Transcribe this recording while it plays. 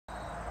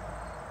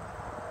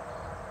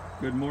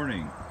Good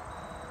morning.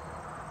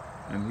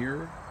 I'm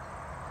here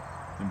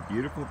in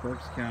beautiful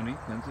Berks County,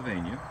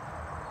 Pennsylvania.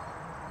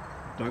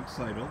 Doug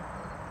Seidel,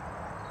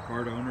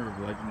 part owner of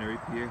legendary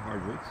PA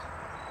Hardwoods.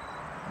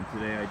 And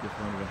today I just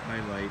wanted to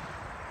highlight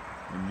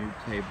a new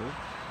table.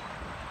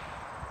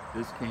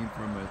 This came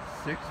from a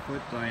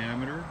 6-foot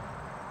diameter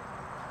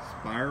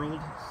spiraled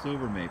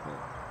silver maple.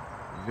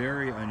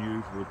 Very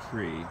unusual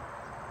tree.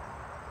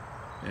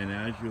 And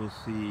as you'll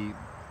see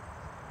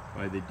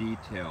by the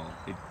detail,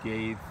 it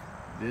gave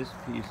this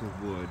piece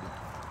of wood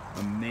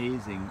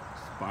amazing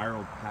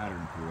spiral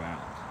pattern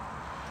throughout.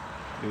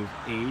 It was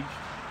aged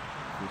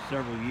for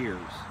several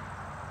years,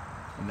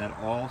 and that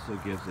also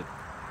gives it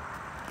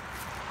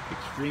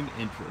extreme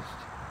interest.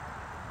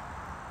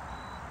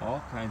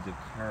 All kinds of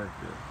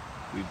character.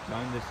 We've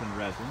done this in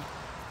resin.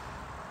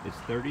 It's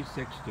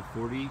 36 to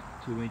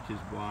 42 inches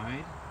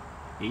wide,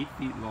 8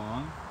 feet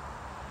long,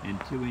 and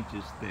 2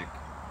 inches thick.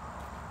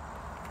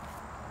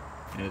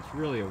 And it's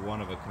really a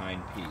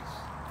one-of-a-kind piece.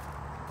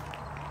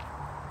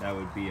 That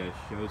would be a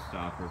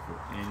showstopper for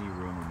any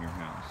room in your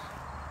house.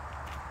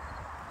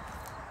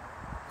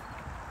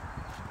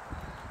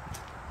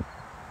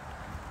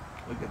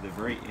 Look at the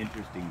very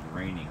interesting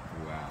graining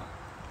throughout.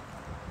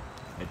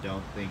 I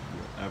don't think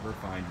you'll ever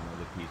find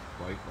another piece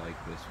quite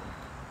like this one.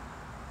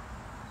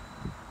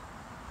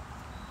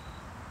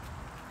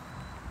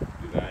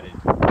 We've added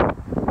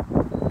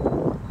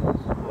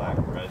some black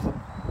resin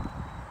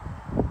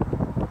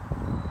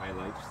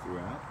highlights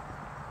throughout.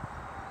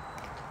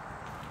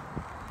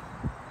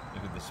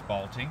 Look at the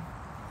spalting.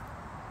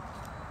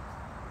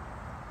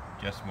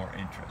 Just more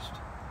interest.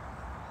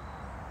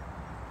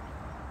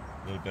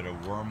 A little bit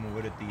of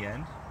wormwood at the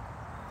end.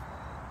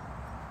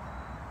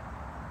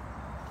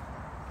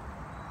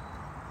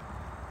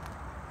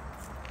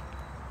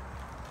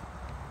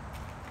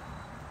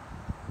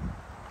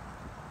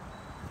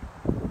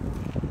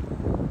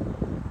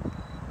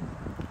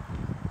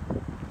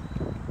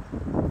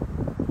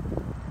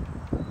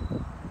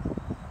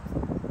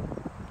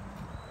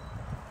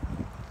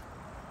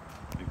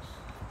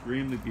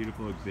 Extremely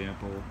beautiful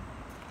example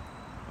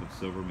of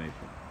silver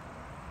maple.